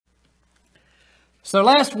So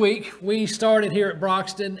last week we started here at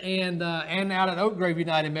Broxton and out at Oak Grove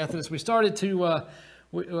United Methodist. We started to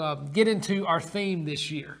get into our theme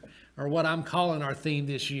this year, or what I'm calling our theme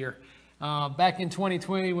this year. Back in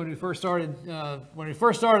 2020, when we first started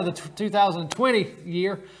the 2020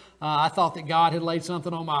 year, I thought that God had laid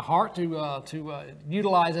something on my heart to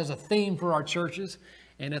utilize as a theme for our churches.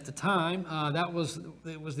 And at the time, it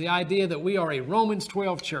was the idea that we are a Romans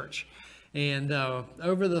 12 church. And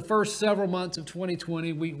over the first several months of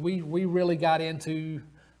 2020, we really got into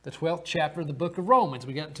the 12th chapter of the book of Romans.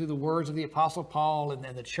 We got into the words of the Apostle Paul and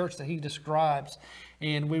the church that he describes.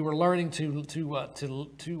 And we were learning to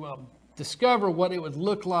discover what it would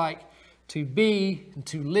look like to be, and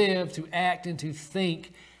to live, to act, and to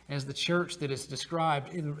think as the church that is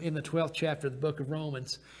described in the 12th chapter of the book of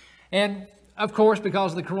Romans. And of course,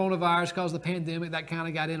 because of the coronavirus, because of the pandemic, that kind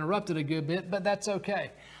of got interrupted a good bit, but that's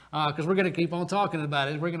okay. Because we're going to keep on talking about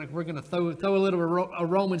it. We're going to throw a little of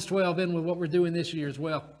Romans 12 in with what we're doing this year as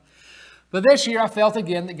well. But this year I felt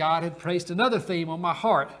again that God had placed another theme on my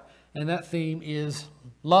heart, and that theme is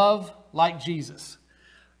love like Jesus.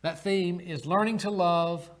 That theme is learning to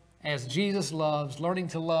love as Jesus loves, learning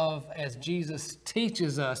to love as Jesus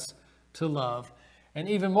teaches us to love, and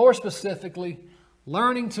even more specifically,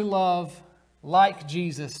 learning to love like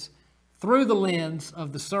Jesus through the lens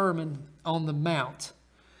of the Sermon on the Mount.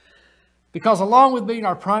 Because along with being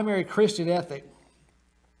our primary Christian ethic,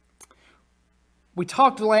 we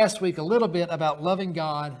talked last week a little bit about loving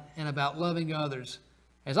God and about loving others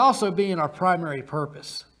as also being our primary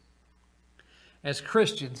purpose. As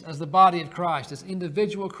Christians, as the body of Christ, as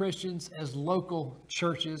individual Christians, as local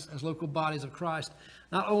churches, as local bodies of Christ,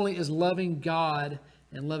 not only is loving God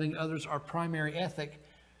and loving others our primary ethic,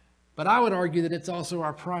 but I would argue that it's also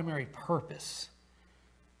our primary purpose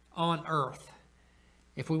on earth.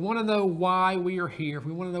 If we want to know why we are here, if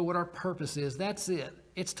we want to know what our purpose is, that's it.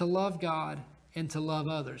 It's to love God and to love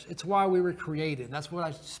others. It's why we were created. That's what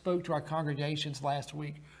I spoke to our congregations last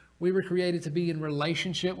week. We were created to be in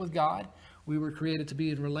relationship with God. We were created to be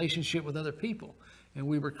in relationship with other people. And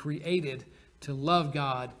we were created to love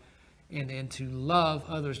God and to love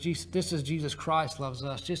others, just as Jesus Christ loves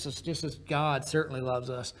us, just as God certainly loves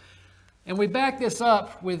us. And we back this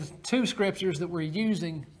up with two scriptures that we're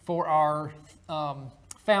using for our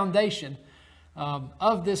foundation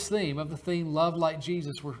of this theme, of the theme love like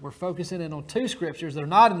Jesus. We're focusing in on two scriptures that are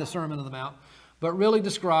not in the Sermon on the Mount, but really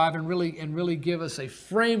describe and really give us a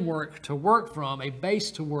framework to work from, a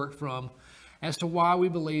base to work from, as to why we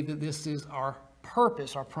believe that this is our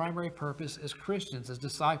purpose, our primary purpose as Christians, as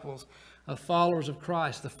disciples, of followers of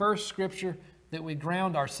Christ. The first scripture that we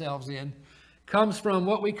ground ourselves in comes from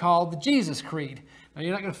what we call the Jesus Creed. Now,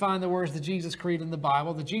 you're not going to find the words the Jesus Creed in the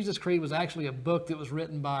Bible. The Jesus Creed was actually a book that was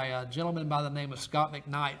written by a gentleman by the name of Scot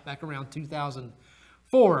McKnight back around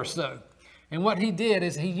 2004 or so. And what he did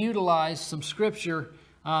is he utilized some scripture.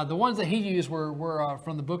 The ones that he used were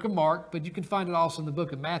from the book of Mark, but you can find it also in the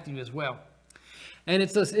book of Matthew as well. And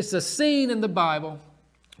it's a scene in the Bible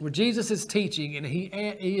where Jesus is teaching, and he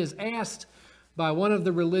is asked by one of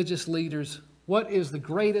the religious leaders, what is the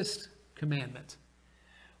greatest commandment?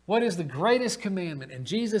 What is the greatest commandment? And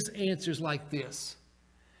Jesus answers like this.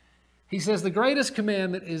 He says, the greatest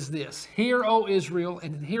commandment is this: Hear, O Israel.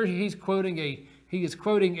 And here he is quoting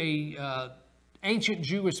a ancient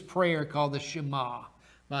Jewish prayer called the Shema,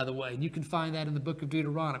 by the way. And you can find that in the book of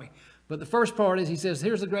Deuteronomy. But the first part is, he says,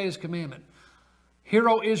 here's the greatest commandment. Hear,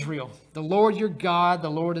 O Israel, the Lord your God, the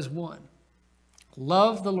Lord is one.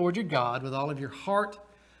 Love the Lord your God with all of your heart,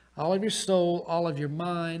 all of your soul, all of your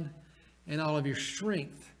mind, and all of your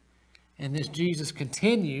strength. And this Jesus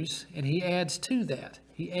continues, and he adds to that.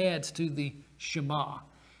 He adds to the Shema.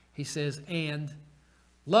 He says, and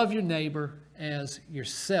love your neighbor as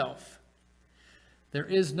yourself. There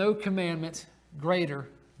is no commandment greater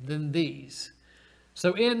than these.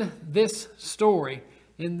 So in this story,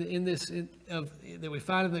 that we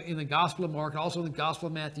find in the Gospel of Mark, also in the Gospel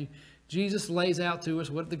of Matthew, Jesus lays out to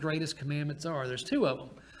us what the greatest commandments are. There's two of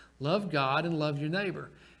them. Love God and love your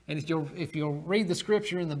neighbor. And if you'll read the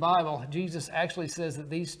scripture in the Bible, Jesus actually says that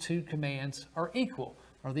these two commands are equal,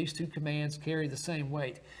 or these two commands carry the same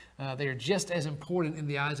weight. They are just as important in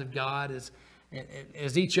the eyes of God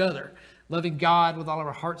as each other. Loving God with all of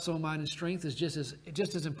our heart, soul, mind, and strength is just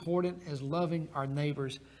as important as loving our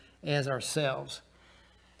neighbors as ourselves.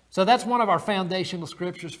 So that's one of our foundational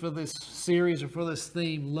scriptures for this series, or for this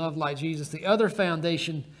theme, love like Jesus. The other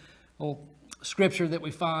foundational scripture that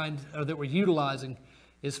we find, or that we're utilizing,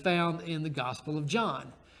 is found in the Gospel of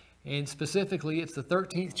John. And specifically, it's the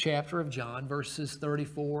 13th chapter of John, verses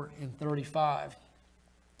 34 and 35.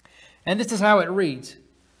 And this is how it reads.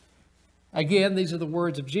 Again, these are the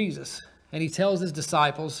words of Jesus. And he tells his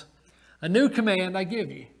disciples, "A new command I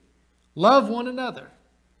give you. Love one another.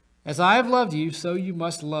 As I have loved you, so you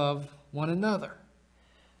must love one another.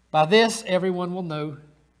 By this, everyone will know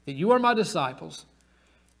that you are my disciples,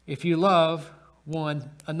 if you love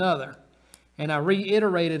one another." And I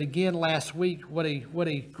reiterated again last week what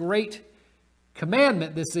a great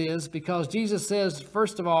commandment this is, because Jesus says,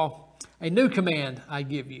 first of all, a new command I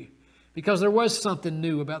give you. Because there was something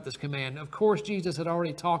new about this command. Of course, Jesus had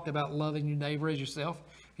already talked about loving your neighbor as yourself.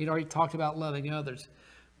 He'd already talked about loving others.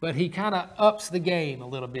 But he kind of ups the game a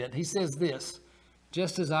little bit. He says this,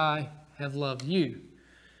 "Just as I have loved you,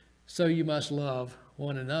 so you must love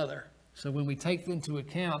one another." So when we take into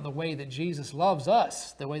account the way that Jesus loves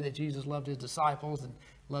us, the way that Jesus loved his disciples and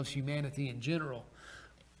loves humanity in general,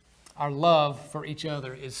 our love for each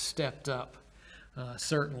other is stepped up,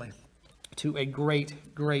 certainly, to a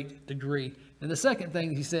great, great degree. And the second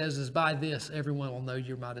thing he says is, by this, everyone will know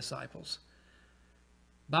you're my disciples.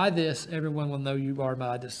 By this, everyone will know you are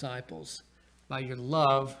my disciples, by your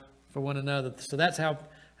love for one another. So that's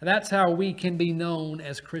how we can be known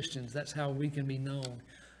as Christians. That's how we can be known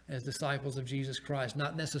as disciples of Jesus Christ.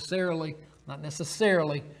 Not necessarily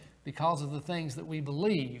because of the things that we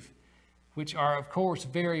believe, which are, of course,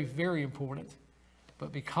 very, very important,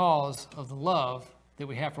 but because of the love that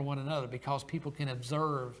we have for one another, because people can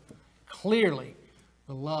observe clearly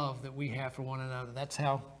the love that we have for one another. That's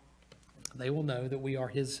how they will know that we are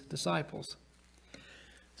his disciples.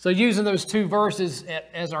 So using those two verses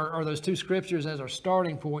or those two scriptures as our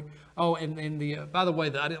starting point. Oh, and by the way,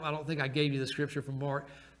 I don't think I gave you the scripture from Mark.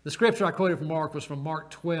 The scripture I quoted from Mark was from Mark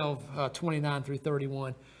 12, 29 through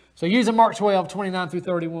 31. So using Mark 12, 29 through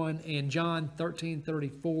 31 and John 13,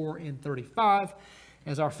 34 and 35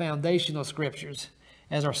 as our foundational scriptures,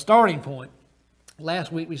 as our starting point.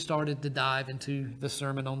 Last week we started to dive into the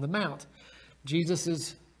Sermon on the Mount,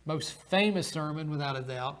 Jesus' most famous sermon without a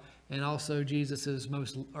doubt, and also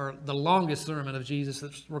the longest sermon of Jesus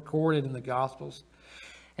that's recorded in the Gospels.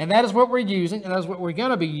 And that is what we're using, and that is what we're going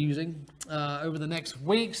to be using over the next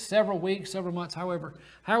weeks, several months, however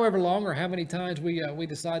long or how many times we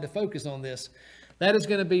decide to focus on this. That is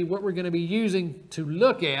going to be what we're going to be using to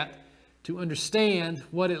look at, to understand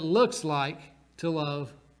what it looks like to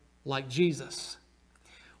love like Jesus.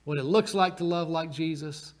 What it looks like to love like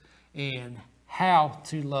Jesus, and how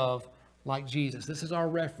to love like Jesus. This is our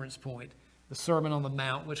reference point, the Sermon on the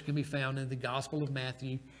Mount, which can be found in the Gospel of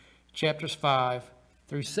Matthew, chapters 5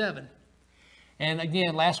 through 7. And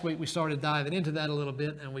again, last week we started diving into that a little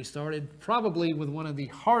bit, and we started probably with one of the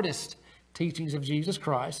hardest teachings of Jesus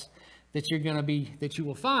Christ that you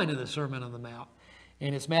will find in the Sermon on the Mount.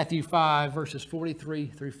 And it's Matthew 5, verses 43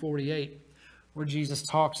 through 48, where Jesus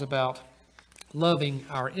talks about loving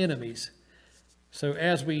our enemies. So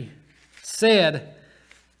as we said,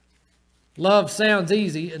 love sounds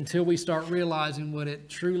easy until we start realizing what it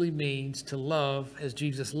truly means to love as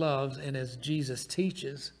Jesus loves and as Jesus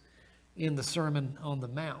teaches in the Sermon on the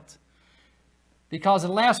Mount. Because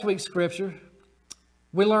in last week's scripture,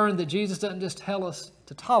 we learned that Jesus doesn't just tell us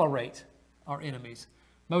to tolerate our enemies.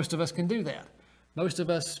 Most of us can do that. Most of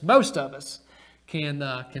us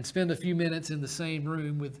can spend a few minutes in the same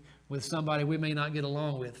room with somebody we may not get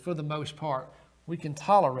along with. For the most part, we can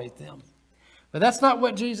tolerate them. But that's not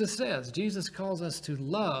what Jesus says. Jesus calls us to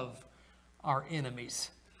love our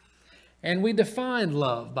enemies. And we defined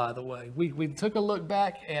love, by the way. We took a look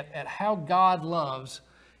back at how God loves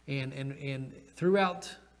and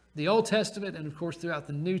throughout the Old Testament and, of course, throughout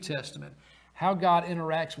the New Testament, how God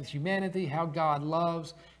interacts with humanity, how God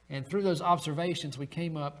loves. And through those observations, we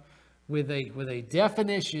came up with a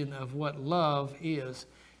definition of what love is.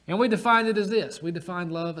 And we defined it as this. We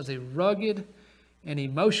defined love as a rugged and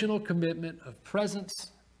emotional commitment of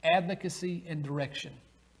presence, advocacy, and direction.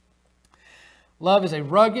 Love is a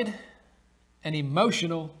rugged and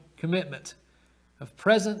emotional commitment of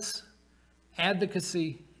presence,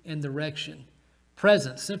 advocacy, and direction.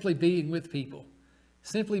 Presence, simply being with people.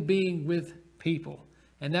 Simply being with people.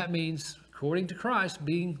 And that means, according to Christ,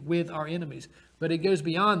 being with our enemies. But it goes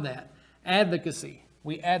beyond that. Advocacy.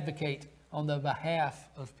 We advocate on the behalf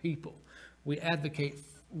of people. We advocate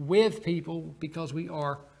with people because we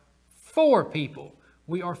are for people.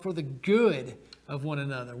 We are for the good of one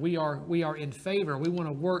another. We are in favor. We want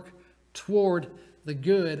to work toward the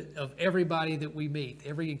good of everybody that we meet,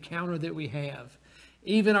 every encounter that we have,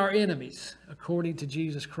 even our enemies, according to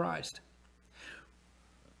Jesus Christ.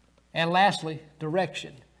 And lastly,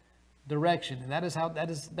 direction. Direction. And that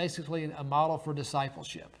is basically a model for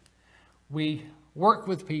discipleship. We work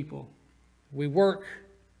with people. We work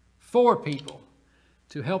for people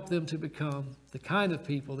to help them to become the kind of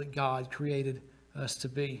people that God created us to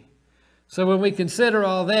be. So when we consider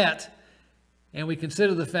all that, and we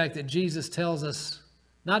consider the fact that Jesus tells us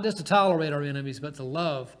not just to tolerate our enemies, but to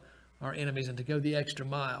love our enemies and to go the extra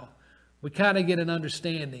mile, we kind of get an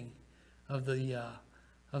understanding of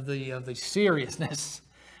the seriousness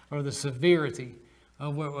or the severity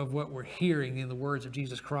of what we're hearing in the words of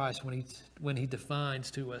Jesus Christ when he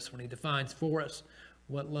defines to us, when he defines for us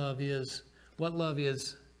what love is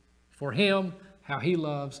for him, how he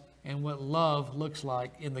loves, and what love looks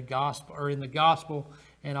like in the gospel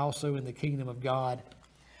and also in the kingdom of God.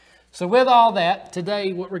 So with all that,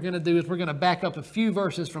 today what we're going to do is we're going to back up a few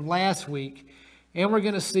verses from last week, and we're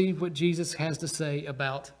going to see what Jesus has to say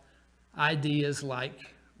about ideas like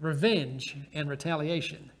revenge and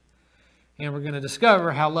retaliation. And we're going to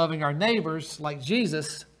discover how loving our neighbors like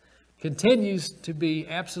Jesus continues to be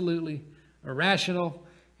absolutely irrational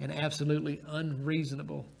and absolutely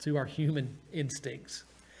unreasonable to our human instincts.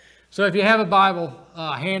 So if you have a Bible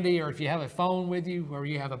handy, or if you have a phone with you, or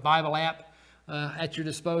you have a Bible app at your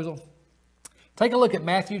disposal, take a look at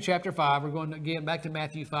Matthew chapter 5. We're going to get back to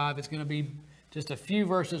Matthew 5. It's going to be just a few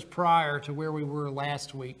verses prior to where we were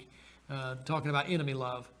last week, talking about enemy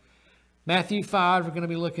love. Matthew 5, we're going to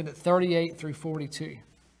be looking at 38 through 42.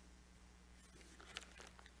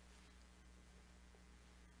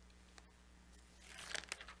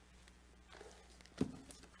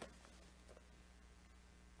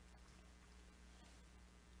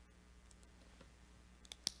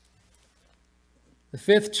 The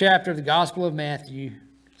 5th chapter of the Gospel of Matthew,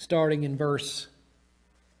 starting in verse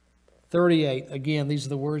 38. Again, these are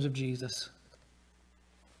the words of Jesus.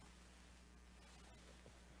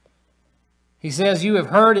 He says, you have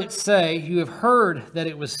heard that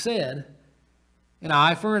it was said, an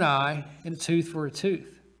eye for an eye and a tooth for a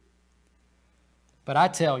tooth. But I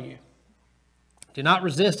tell you, do not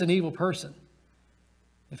resist an evil person.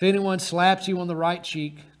 If anyone slaps you on the right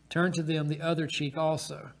cheek, turn to them the other cheek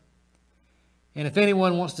also. And if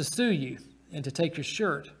anyone wants to sue you and to take your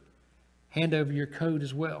shirt, hand over your coat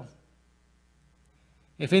as well.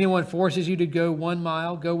 If anyone forces you to go 1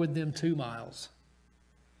 mile, go with them 2 miles.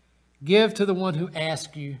 Give to the one who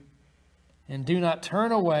asks you, and do not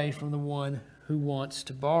turn away from the one who wants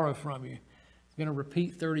to borrow from you. I'm going to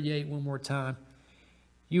repeat 38 one more time.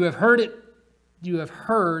 You have heard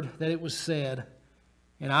that it was said,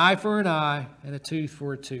 an eye for an eye and a tooth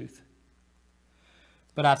for a tooth.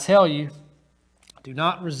 But I tell you, do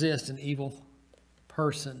not resist an evil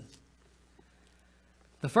person.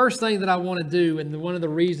 The first thing that I want to do, and one of the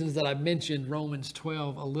reasons that I mentioned Romans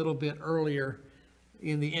 12 a little bit earlier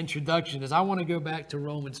in the introduction, is I want to go back to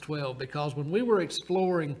Romans 12, because when we were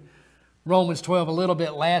exploring Romans 12 a little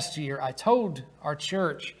bit last year, I told our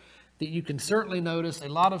church that you can certainly notice a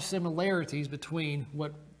lot of similarities between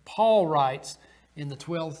what Paul writes in the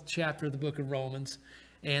 12th chapter of the book of Romans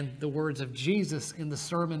and the words of Jesus in the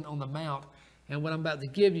Sermon on the Mount. And what I'm about to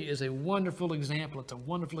give you is a wonderful example. It's a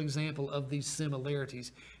wonderful example of these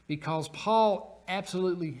similarities, because Paul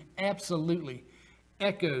absolutely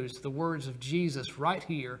echoes the words of Jesus right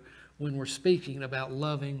here when we're speaking about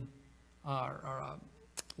loving our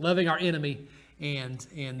enemy and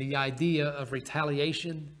the idea of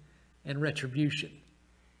retaliation and retribution.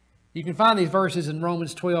 You can find these verses in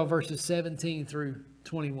Romans 12, verses 17 through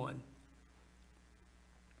 21.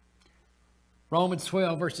 Romans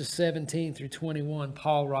 12, verses 17 through 21,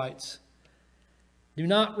 Paul writes, do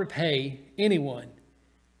not repay anyone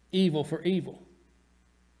evil for evil.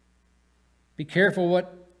 Be careful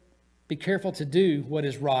to do what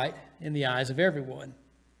is right in the eyes of everyone.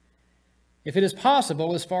 If it is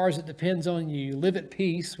possible, as far as it depends on you, live at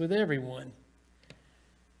peace with everyone.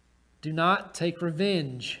 Do not take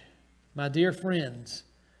revenge, my dear friends,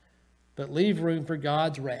 but leave room for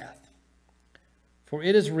God's wrath. For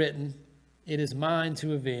it is written, it is mine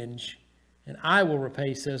to avenge, and I will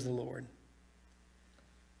repay, says the Lord.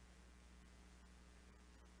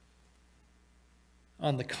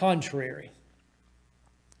 On the contrary,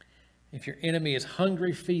 if your enemy is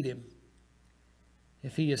hungry, feed him.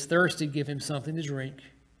 If he is thirsty, give him something to drink.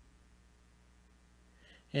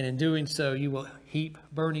 And in doing so, you will heap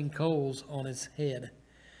burning coals on his head.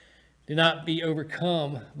 Do not be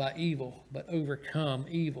overcome by evil, but overcome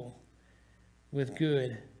evil with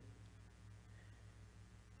good.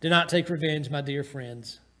 Do not take revenge, my dear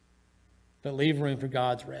friends, but leave room for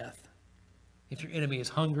God's wrath. If your enemy is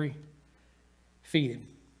hungry, feed him.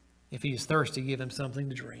 If he is thirsty, give him something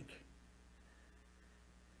to drink.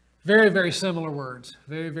 Very, very similar words.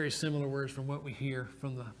 Very, very similar words from what we hear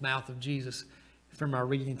from the mouth of Jesus from our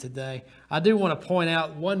reading today. I do want to point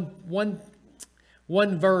out one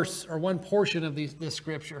one verse or one portion of this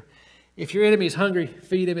scripture. If your enemy is hungry,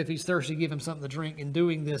 feed him. If he's thirsty, give him something to drink. In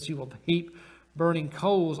doing this, you will heap burning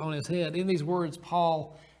coals on his head. In these words,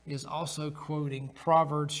 Paul is also quoting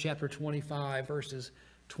Proverbs chapter 25, verses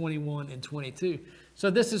 21 and 22. So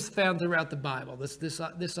this is found throughout the Bible.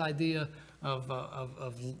 This idea of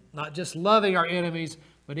not just loving our enemies,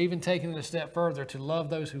 but even taking it a step further to love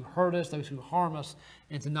those who hurt us, those who harm us,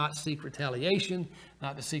 and to not seek retaliation,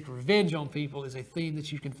 not to seek revenge on people is a theme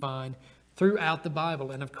that you can find throughout the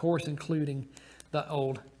Bible, and of course including the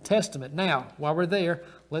Old Testament. Now, while we're there,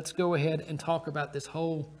 let's go ahead and talk about this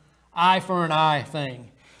whole eye for an eye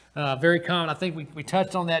thing. Very common. I think we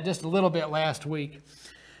touched on that just a little bit last week.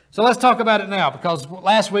 So let's talk about it now, because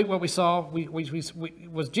last week what we saw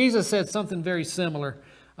was Jesus said something very similar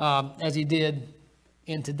as he did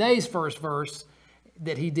in today's first verse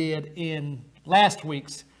that he did in last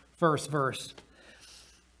week's first verse.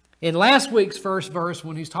 In last week's first verse,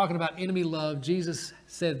 when he's talking about enemy love, Jesus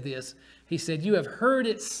said this. He said, you have heard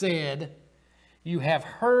it said,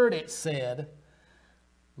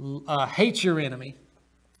 hate your enemy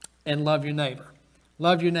and love your neighbor.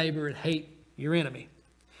 Love your neighbor and hate your enemy.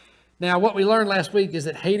 Now, what we learned last week is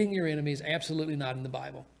that hating your enemy is absolutely not in the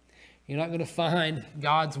Bible. You're not going to find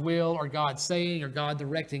God's will or God saying or God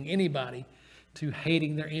directing anybody to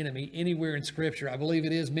hating their enemy anywhere in Scripture. I believe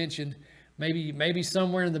it is mentioned maybe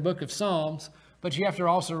somewhere in the book of Psalms, but you have to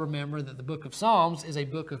also remember that the book of Psalms is a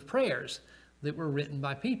book of prayers that were written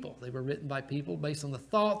by people. They were written by people based on the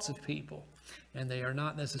thoughts of people, and they are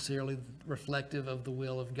not necessarily reflective of the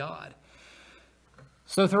will of God.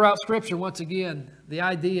 So throughout Scripture, once again, the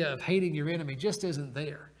idea of hating your enemy just isn't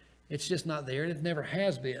there. It's just not there, and it never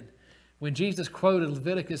has been. When Jesus quoted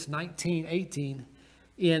Leviticus 19:18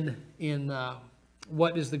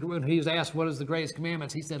 when he was asked what is the greatest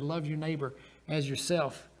commandments, he said, love your neighbor as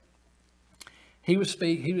yourself. He was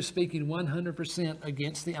speaking 100%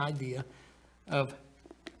 against the idea of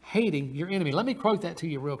hating your enemy. Let me quote that to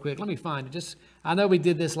you real quick. Let me find it. I know we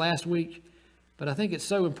did this last week, but I think it's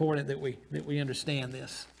so important that we understand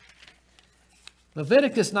this.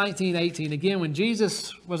 Leviticus 19:18, again, when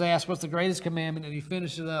Jesus was asked what's the greatest commandment, and he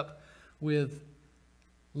finished it up with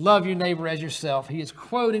love your neighbor as yourself. He is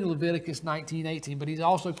quoting Leviticus 19:18, but he's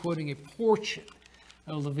also quoting a portion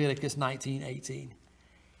of Leviticus 19:18.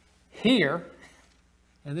 Here,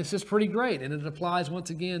 and this is pretty great, and it applies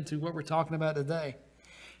once again to what we're talking about today.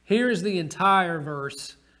 Here is the entire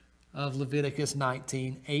verse of Leviticus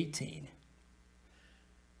 19:18.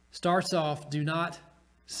 Starts off, do not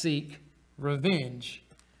seek revenge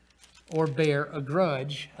or bear a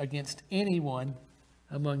grudge against anyone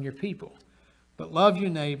among your people, but love your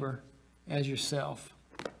neighbor as yourself.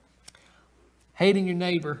 Hating your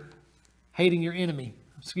neighbor, hating your enemy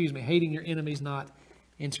is not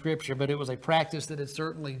in Scripture, but it was a practice that had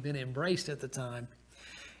certainly been embraced at the time.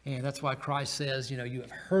 And that's why Christ says, you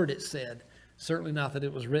have heard it said, certainly not that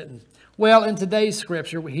it was written. Well, in today's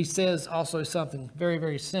Scripture, he says also something very,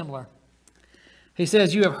 very similar. He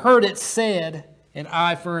says, you have heard it said, an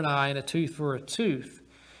eye for an eye and a tooth for a tooth.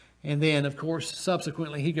 And then, of course,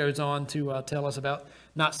 subsequently, he goes on to tell us about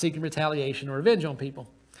not seeking retaliation or revenge on people.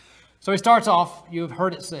 So he starts off, you have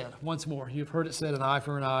heard it said, once more, you've heard it said, an eye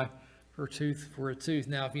for an eye, or a tooth for a tooth.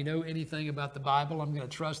 Now, if you know anything about the Bible, I'm going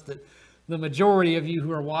to trust that the majority of you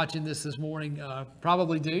who are watching this morning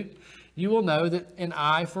probably do. You will know that an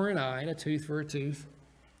eye for an eye and a tooth for a tooth,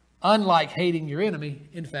 unlike hating your enemy,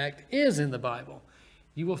 in fact, is in the Bible.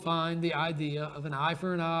 You will find the idea of an eye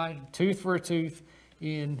for an eye, tooth for a tooth,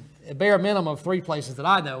 in a bare minimum of 3 places that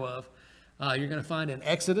I know of. You're going to find it in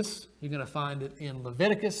Exodus, you're going to find it in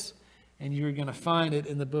Leviticus, and you're going to find it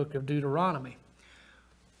in the book of Deuteronomy.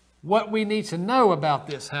 What we need to know about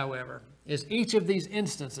this, however, is each of these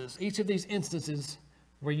instances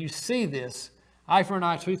where you see this, eye for an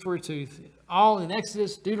eye, tooth for a tooth, all in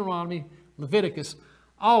Exodus, Deuteronomy, Leviticus,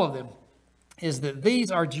 all of them, is that these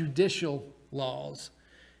are judicial laws.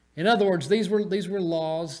 In other words, these were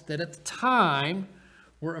laws that at the time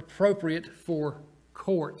were appropriate for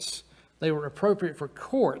courts. They were appropriate for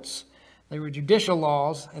courts. They were judicial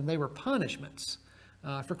laws, and they were punishments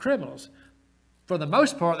for criminals. For the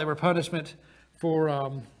most part, they were punishment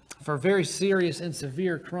for very serious and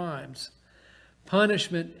severe crimes.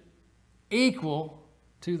 Punishment equal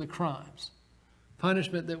to the crimes.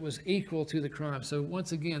 Punishment that was equal to the crime. So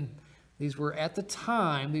once again, these were at the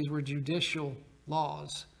time, these were judicial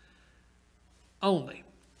laws only.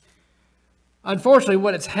 Unfortunately,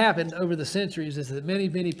 what has happened over the centuries is that many,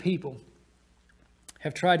 many people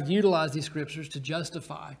have tried to utilize these scriptures to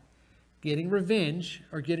justify getting revenge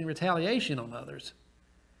or getting retaliation on others.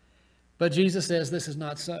 But Jesus says this is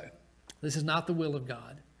not so. This is not the will of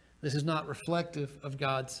God. This is not reflective of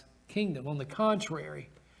God's kingdom. On the contrary,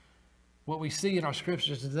 what we see in our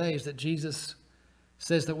scriptures today is that Jesus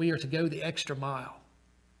says that we are to go the extra mile.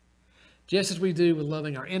 Just as we do with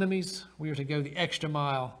loving our enemies, we are to go the extra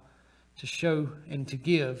mile to show and to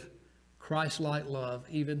give Christ-like love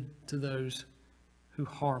even to those who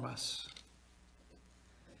harm us.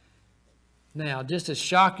 Now, just as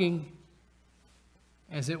shocking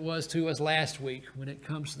as it was to us last week when it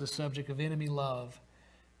comes to the subject of enemy love,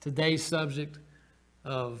 today's subject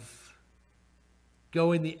of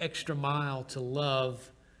going the extra mile to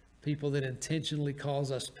love people that intentionally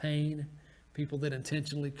cause us pain, people that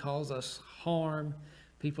intentionally cause us harm,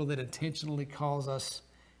 people that intentionally cause us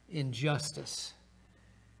injustice,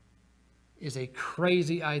 is a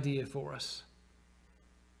crazy idea for us.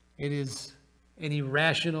 It is an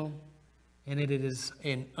irrational and it is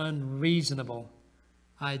an unreasonable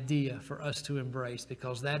idea for us to embrace,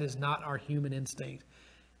 because that is not our human instinct.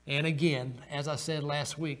 And again, as I said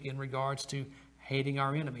last week in regards to hating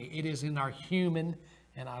our enemy, it is in our human,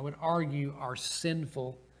 and I would argue our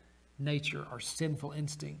sinful nature, our sinful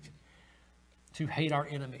instinct to hate our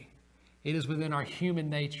enemy. It is within our human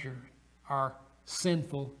nature, our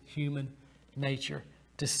sinful human nature,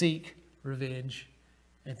 to seek revenge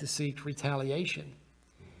and to seek retaliation.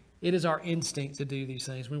 It is our instinct to do these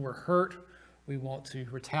things. When we're hurt, we want to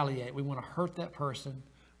retaliate. We want to hurt that person.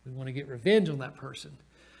 We want to get revenge on that person.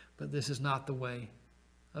 But this is not the way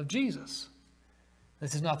of Jesus.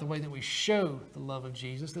 This is not the way that we show the love of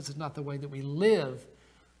Jesus. This is not the way that we live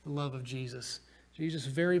the love of Jesus. Jesus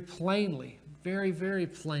very plainly, very, very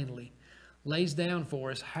plainly lays down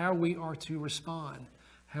for us how we are to respond,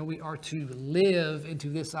 how we are to live into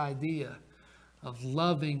this idea of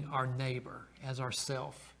loving our neighbor as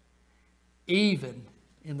ourself, even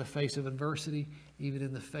in the face of adversity, even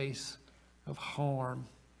in the face of harm.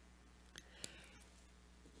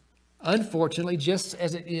 Unfortunately, just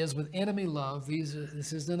as it is with enemy love,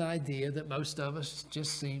 this is an idea that most of us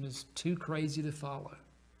just seem as too crazy to follow.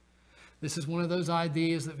 This is one of those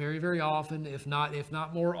ideas that very, very often, if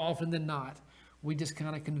not more often than not, we just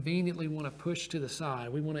kind of conveniently want to push to the side.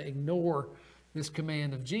 We want to ignore this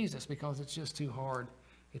command of Jesus because it's just too hard.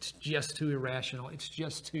 It's just too irrational. It's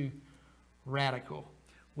just too radical.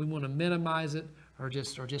 We want to minimize it or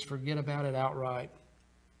just forget about it outright.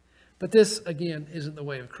 But this, again, isn't the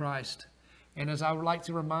way of Christ. And as I would like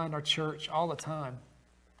to remind our church all the time,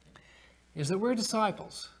 is that we're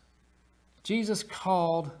disciples. Jesus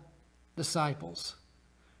called disciples.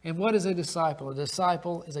 And what is a disciple? A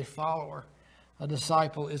disciple is a follower. A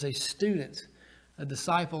disciple is a student. A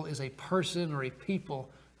disciple is a person or a people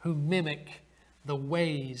who mimic the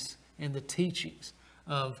ways and the teachings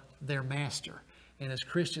of their master. And as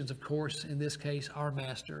Christians, of course, in this case, our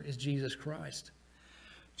master is Jesus Christ.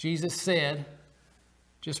 Jesus said,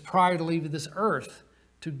 just prior to leaving this earth,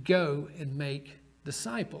 to go and make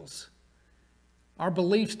disciples. Our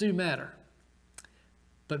beliefs do matter.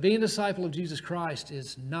 But being a disciple of Jesus Christ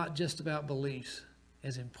is not just about beliefs,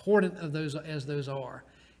 as important of those as those are.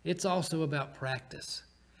 It's also about practice.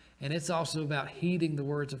 And it's also about heeding the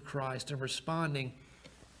words of Christ and responding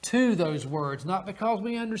to those words, not because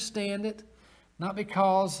we understand it, not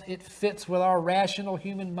because it fits with our rational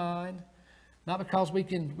human mind, not because we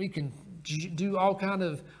can do all kind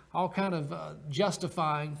of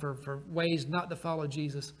justifying for ways not to follow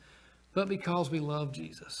Jesus, but because we love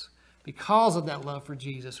Jesus. Because of that love for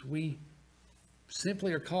Jesus, we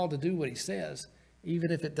simply are called to do what he says,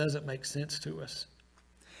 even if it doesn't make sense to us.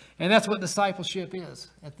 And that's what discipleship is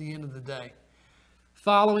at the end of the day.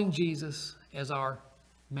 Following Jesus as our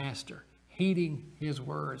master, heeding his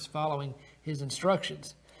words, following his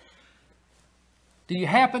instructions. Do you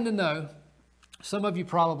happen to know, some of you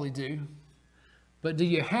probably do, but do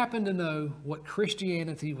you happen to know what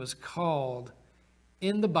Christianity was called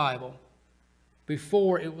in the Bible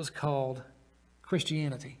before it was called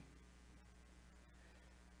Christianity?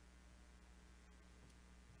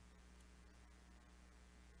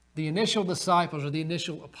 The initial disciples, or the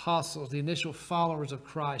initial apostles, the initial followers of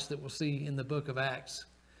Christ that we'll see in the book of Acts,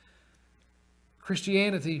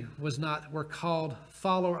 Christianity were called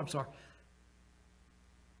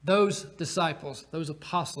those disciples, those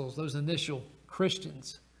apostles, those initial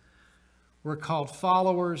Christians were called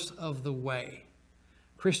followers of the way.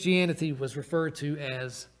 Christianity was referred to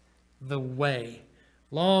as the way,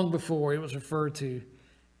 long before it was referred to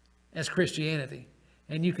as Christianity.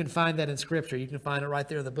 And you can find that in Scripture. You can find it right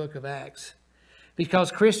there in the book of Acts.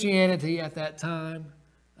 Because Christianity at that time,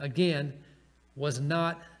 again, was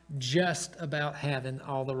not just about having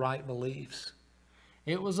all the right beliefs.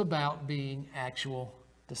 It was about being actual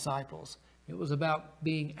disciples. It was about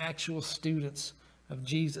being actual students of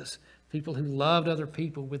Jesus, people who loved other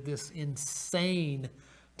people with this insane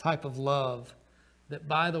type of love that,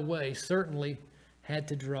 by the way, certainly had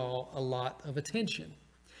to draw a lot of attention.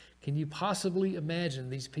 Can you possibly imagine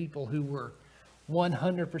these people who were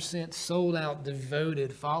 100% sold out,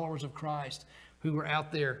 devoted followers of Christ, who were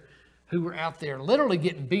out there literally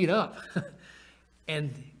getting beat up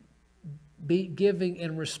and giving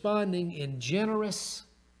and responding in generous,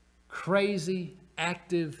 crazy,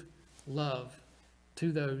 active love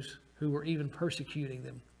to those who were even persecuting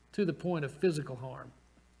them to the point of physical harm?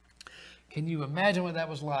 Can you imagine what that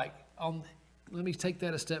was like? Let me take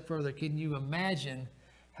that a step further. Can you imagine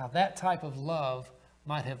how that type of love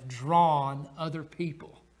might have drawn other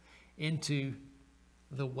people into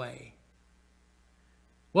the way?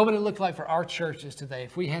 What would it look like for our churches today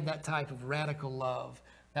if we had that type of radical love,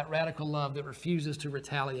 that radical love that refuses to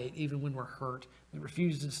retaliate even when we're hurt, that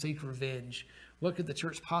refuses to seek revenge? What could the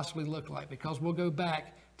church possibly look like? Because we'll go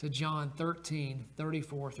back to John 13,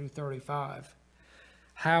 34 through 35.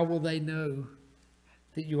 How will they know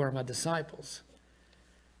that you are my disciples?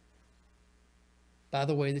 By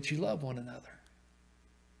the way that you love one another.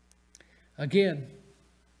 Again,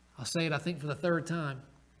 I'll say it, I think, for the third time.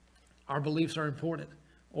 Our beliefs are important.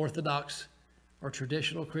 Orthodox or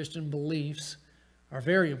traditional Christian beliefs are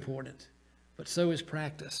very important, but so is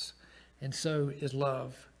practice, and so is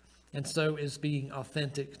love, and so is being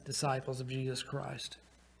authentic disciples of Jesus Christ.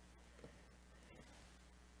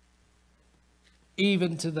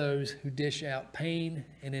 Even to those who dish out pain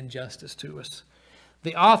and injustice to us.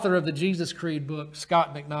 The author of the Jesus Creed book,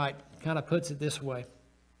 Scot McKnight, kind of puts it this way.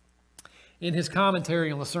 In his commentary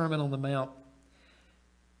on the Sermon on the Mount,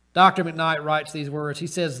 Dr. McKnight writes these words. He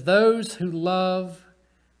says, "Those who love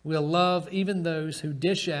will love even those who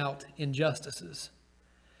dish out injustices.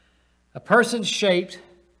 A person shaped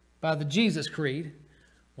by the Jesus Creed,"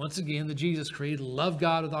 once again, the Jesus Creed, love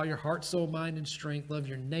God with all your heart, soul, mind, and strength, love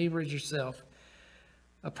your neighbor as yourself.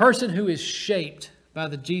 A person who is shaped by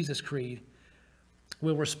the Jesus Creed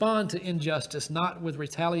will respond to injustice not with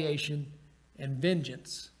retaliation and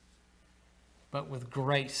vengeance, but with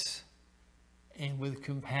grace and with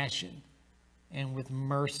compassion and with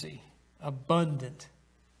mercy, abundant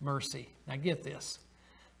mercy. Now get this.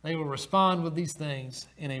 They will respond with these things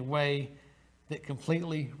in a way that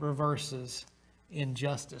completely reverses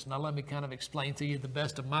injustice. Now let me kind of explain to you the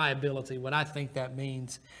best of my ability what I think that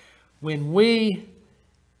means. When we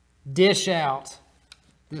dish out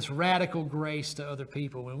this radical grace to other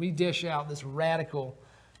people, when we dish out this radical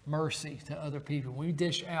mercy to other people, when we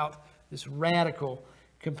dish out this radical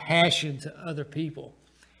compassion to other people,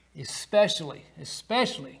 especially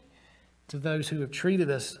to those who have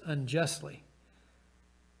treated us unjustly,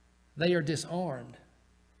 they are disarmed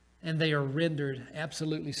and they are rendered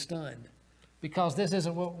absolutely stunned, because this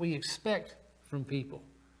isn't what we expect from people.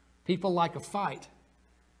 People like a fight.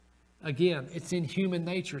 Again, it's in human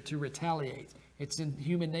nature to retaliate. It's in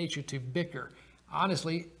human nature to bicker.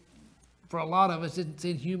 Honestly, for a lot of us, it's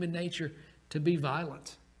in human nature to be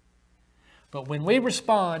violent. But when we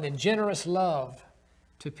respond in generous love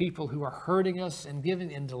to people who are hurting us and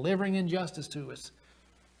giving and delivering injustice to us,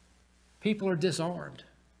 people are disarmed.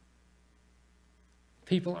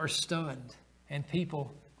 People are stunned, and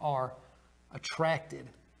people are attracted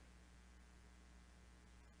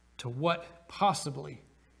to what possibly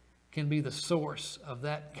can be the source of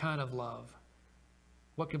that kind of love.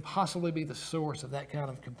 What can possibly be the source of that kind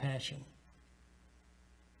of compassion?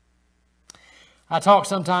 I talk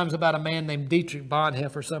sometimes about a man named Dietrich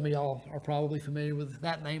Bonhoeffer. Some of y'all are probably familiar with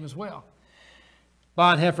that name as well.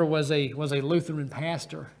 Bonhoeffer was a Lutheran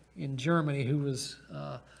pastor in Germany who was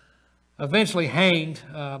eventually hanged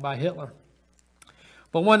by Hitler.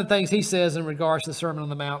 But one of the things he says in regards to the Sermon on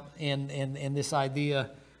the Mount and this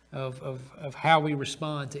idea of how we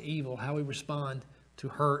respond to evil, how we respond to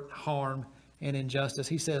hurt, harm, and injustice,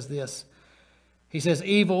 he says this. He says,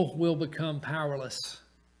 evil will become powerless.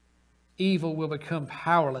 Evil will become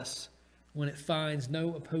powerless when it finds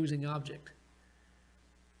no opposing object.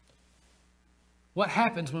 What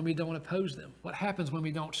happens when we don't oppose them? What happens when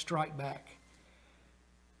we don't strike back?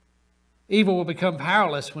 Evil will become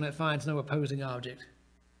powerless when it finds no opposing object,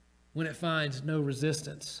 when it finds no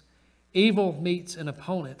resistance. Evil meets an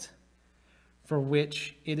opponent for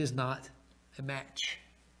which it is not a match.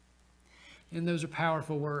 And those are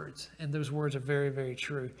powerful words, and those words are very, very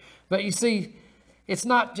true. But you see, it's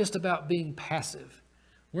not just about being passive.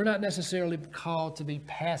 We're not necessarily called to be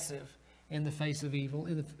passive in the face of evil,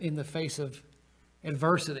 in the face of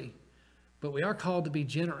adversity, but we are called to be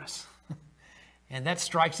generous. And that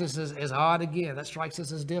strikes us as odd again. That strikes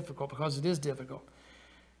us as difficult, because it is difficult.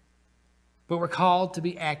 but we're called to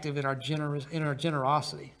be active in our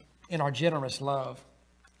generosity, in our generous love.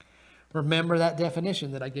 Remember that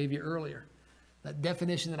definition that I gave you earlier, that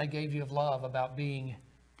definition that I gave you of love, about being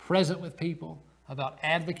present with people, about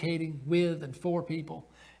advocating with and for people,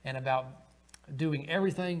 and about doing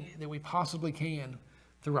everything that we possibly can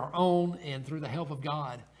through our own and through the help of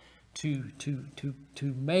God to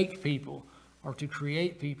make people, or to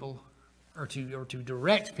create people, or to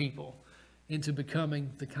direct people into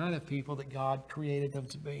becoming the kind of people that God created them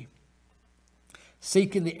to be.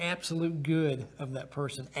 Seeking the absolute good of that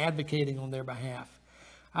person, advocating on their behalf.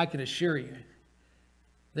 I can assure you,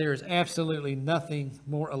 there is absolutely nothing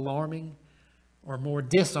more alarming or more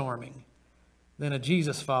disarming than a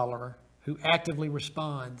Jesus follower who actively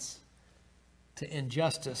responds to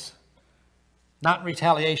injustice, not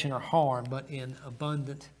retaliation or harm, but in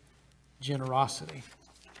abundant generosity.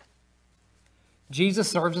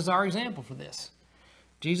 Jesus serves as our example for this.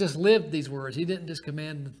 Jesus lived these words. He didn't just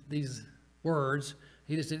command these words.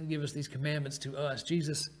 He just didn't give us these commandments to us.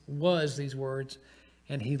 Jesus was these words,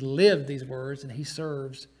 and he lived these words, and he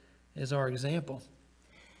serves as our example.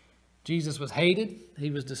 Jesus was hated. He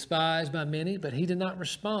was despised by many, but he did not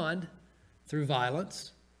respond through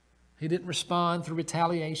violence. He didn't respond through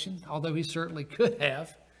retaliation, although he certainly could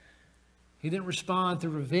have. He didn't respond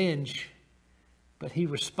through revenge, but he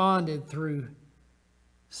responded through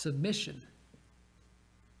submission.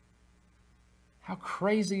 How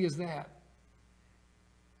crazy is that?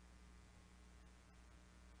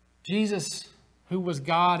 Jesus, who was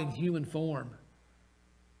God in human form,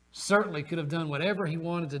 certainly could have done whatever he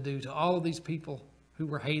wanted to do to all of these people who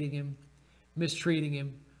were hating him, mistreating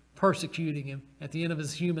him, persecuting him, at the end of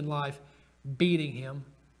his human life, beating him.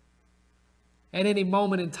 At any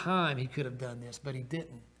moment in time, he could have done this, but he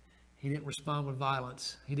didn't. He didn't respond with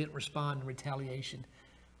violence. He didn't respond in retaliation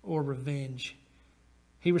or revenge.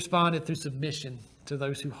 He responded through submission to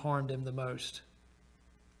those who harmed him the most.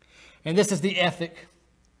 And this is the ethic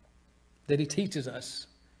that he teaches us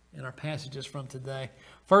in our passages from today.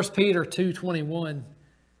 1 Peter 2:21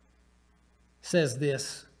 says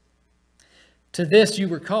this, "To this you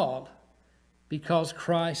were called, because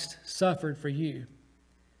Christ suffered for you,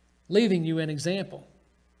 leaving you an example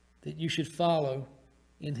that you should follow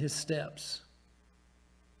in his steps."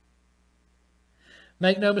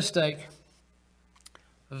 Make no mistake,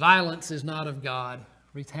 violence is not of God.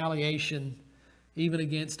 Retaliation, even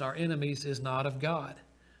against our enemies, is not of God.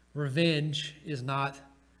 Revenge is not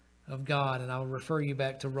of God. And I will refer you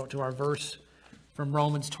back to our verse from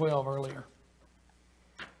Romans 12 earlier.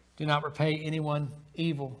 Do not repay anyone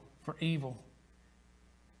evil for evil,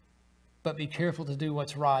 but be careful to do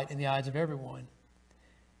what's right in the eyes of everyone.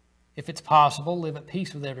 If it's possible, live at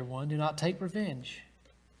peace with everyone. Do not take revenge,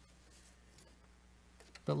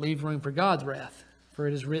 but leave room for God's wrath. For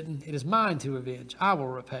it is written, "It is mine to avenge. I will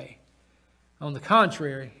repay." On the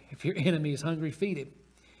contrary, if your enemy is hungry, feed him.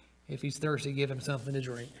 If he's thirsty, give him something to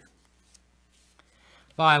drink.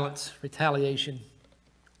 Violence, retaliation,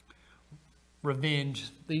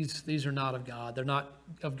 revenge, these are not of God. They're not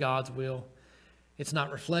of God's will. It's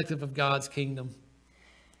not reflective of God's kingdom.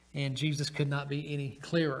 And Jesus could not be any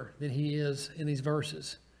clearer than he is in these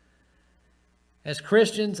verses. As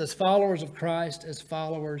Christians, as followers of Christ, as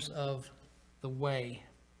followers of the way,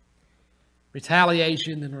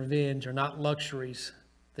 retaliation and revenge are not luxuries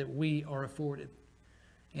that we are afforded.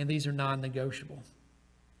 And these are non-negotiable.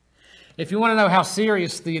 If you want to know how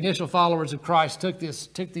serious the initial followers of Christ took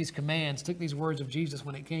these commands, took these words of Jesus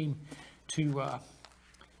when it came to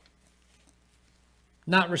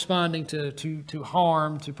not responding to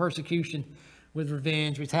harm, to persecution with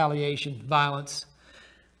revenge, retaliation, violence.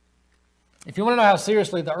 If you want to know how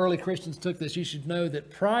seriously the early Christians took this, you should know that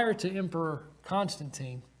prior to Emperor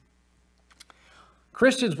Constantine,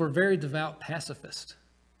 Christians were very devout pacifists.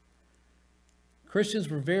 Christians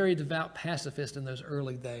were very devout pacifists in those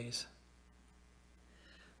early days.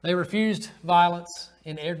 They refused violence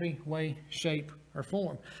in every way, shape, or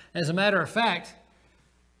form. As a matter of fact,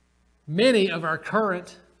 many of our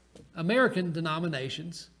current American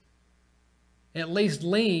denominations at least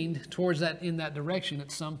leaned towards that in that direction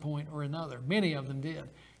at some point or another. Many of them did.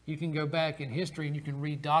 You can go back in history and you can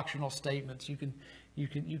read doctrinal statements. You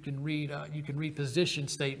can read position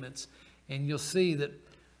statements, and you'll see that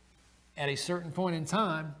at a certain point in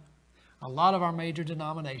time, a lot of our major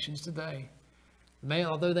denominations today,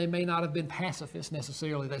 although they may not have been pacifists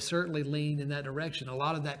necessarily, they certainly leaned in that direction. A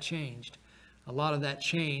lot of that changed. A lot of that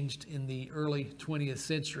changed in the early 20th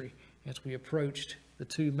century as we approached the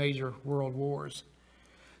two major world wars.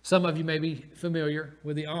 Some of you may be familiar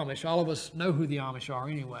with the Amish. All of us know who the Amish are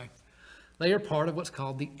anyway. They are part of what's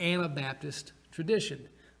called the Anabaptist tradition.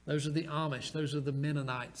 Those are the Amish. Those are the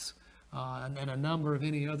Mennonites, and a number of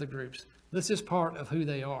any other groups. This is part of who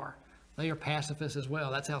they are. They are pacifists as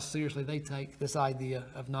well. That's how seriously they take this idea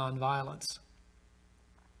of nonviolence.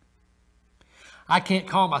 I can't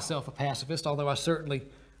call myself a pacifist, although I certainly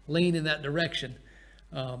lean in that direction.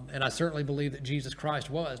 And I certainly believe that Jesus Christ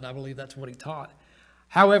was, and I believe that's what he taught.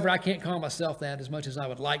 However, I can't call myself that as much as I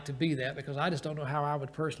would like to be that, because I just don't know how I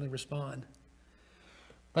would personally respond.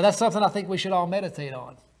 But that's something I think we should all meditate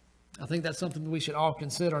on. I think that's something we should all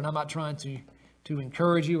consider, and I'm not trying to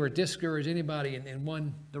encourage you or discourage anybody in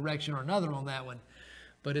one direction or another on that one,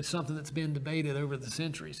 but it's something that's been debated over the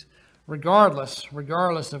centuries. Regardless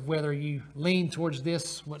of whether you lean towards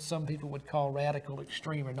this, what some people would call radical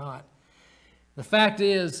extreme or not. The fact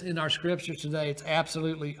is, in our scripture today, it's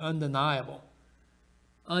absolutely undeniable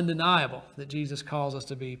that Jesus calls us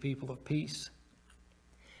to be people of peace,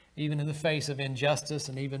 even in the face of injustice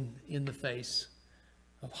and even in the face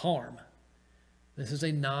of harm. This is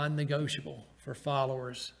a non-negotiable for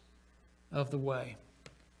followers of the way.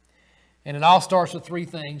 And it all starts with three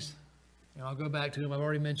things. And I'll go back to them. I've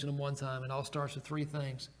already mentioned them one time. It all starts with three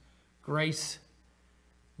things: grace,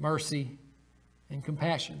 mercy, and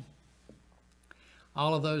compassion.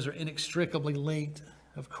 All of those are inextricably linked,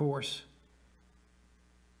 of course.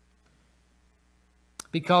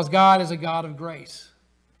 Because God is a God of grace.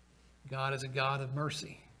 God is a God of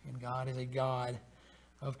mercy. And God is a God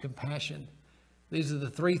of compassion. These are the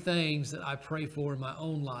three things that I pray for in my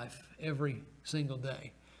own life every single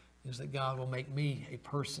day. Is that God will make me a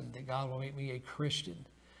person, that God will make me a Christian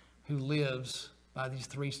who lives by these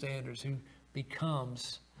three standards, who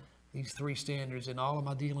becomes these three standards in all of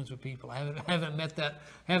my dealings with people. I haven't met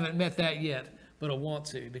that yet, but I want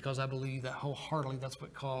to, because I believe that wholeheartedly that's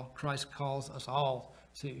what Christ calls us all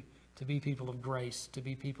to be people of grace, to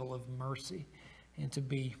be people of mercy, and to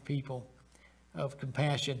be people of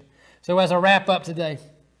compassion. So as I wrap up today,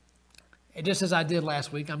 and just as I did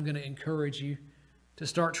last week, I'm going to encourage you to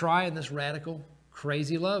start trying this radical,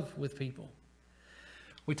 crazy love with people.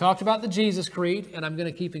 We talked about the Jesus Creed, and I'm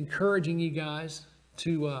going to keep encouraging you guys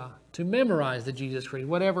to memorize the Jesus Creed,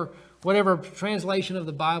 whatever translation of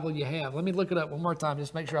the Bible you have. Let me look it up one more time,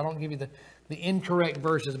 just make sure I don't give you the incorrect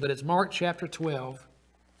verses, but it's Mark chapter 12,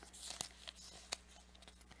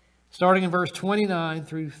 starting in verse 29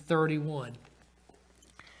 through 31.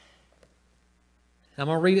 I'm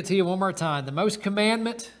going to read it to you one more time. The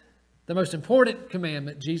most important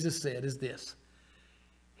commandment, Jesus said, is this: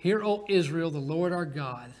 Hear, O Israel, the Lord our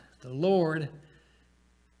God, the Lord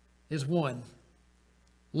is one.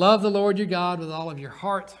 Love the Lord your God with all of your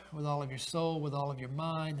heart, with all of your soul, with all of your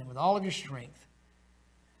mind, and with all of your strength.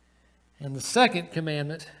 And the second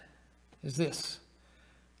commandment is this: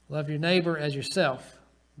 love your neighbor as yourself.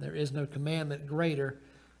 There is no commandment greater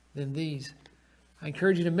than these. I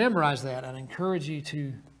encourage you to memorize that. I encourage you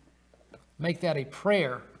to make that a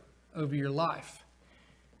prayer over your life.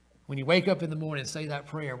 When you wake up in the morning, say that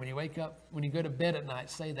prayer. When you go to bed at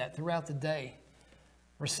night, say that. Throughout the day,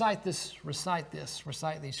 recite these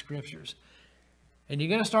scriptures. And you're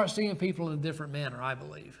going to start seeing people in a different manner, I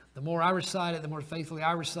believe. The more I recite it, the more faithfully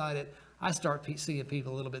I recite it, I start seeing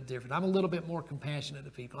people a little bit different. I'm a little bit more compassionate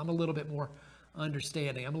to people. I'm a little bit more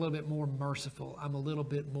understanding. I'm a little bit more merciful. I'm a little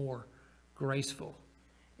bit more graceful,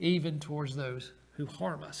 even towards those who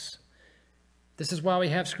harm us. This is why we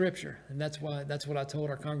have Scripture, and that's what I told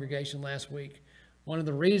our congregation last week. One of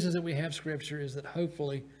the reasons that we have Scripture is that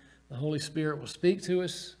hopefully the Holy Spirit will speak to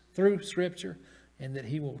us through Scripture, and that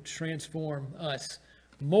He will transform us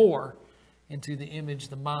more into the image,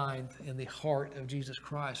 the mind, and the heart of Jesus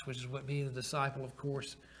Christ, which is what being a disciple, of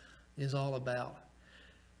course, is all about.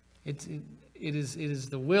 It is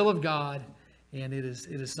the will of God, and it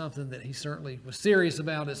is something that He certainly was serious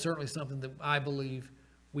about. It's certainly something that I believe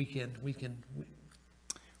we can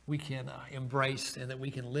embrace, and that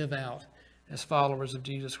we can live out as followers of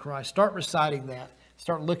Jesus Christ. Start reciting that.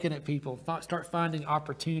 Start looking at people. Start finding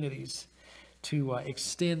opportunities to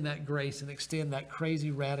extend that grace and extend that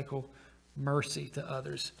crazy radical mercy to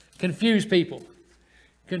others. Confuse people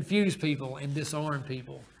and disarm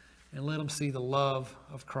people, and let them see the love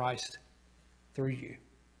of Christ through you.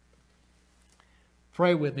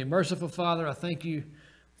 Pray with me. Merciful Father, I thank you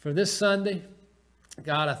for this Sunday.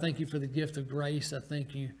 God, I thank you for the gift of grace. I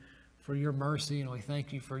thank you for your mercy, and we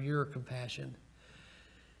thank you for your compassion.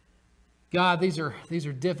 God, these are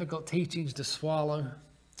difficult teachings to swallow,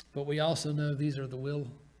 but we also know these are the will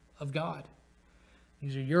of God.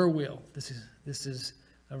 These are your will. This is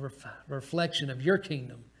a reflection of your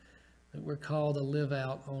kingdom that we're called to live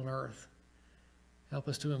out on earth. Help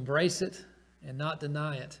us to embrace it and not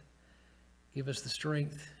deny it. Give us the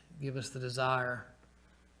strength, give us the desire,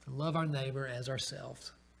 to love our neighbor as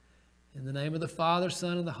ourselves. In the name of the Father,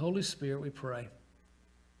 Son, and the Holy Spirit we pray.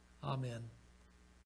 Amen.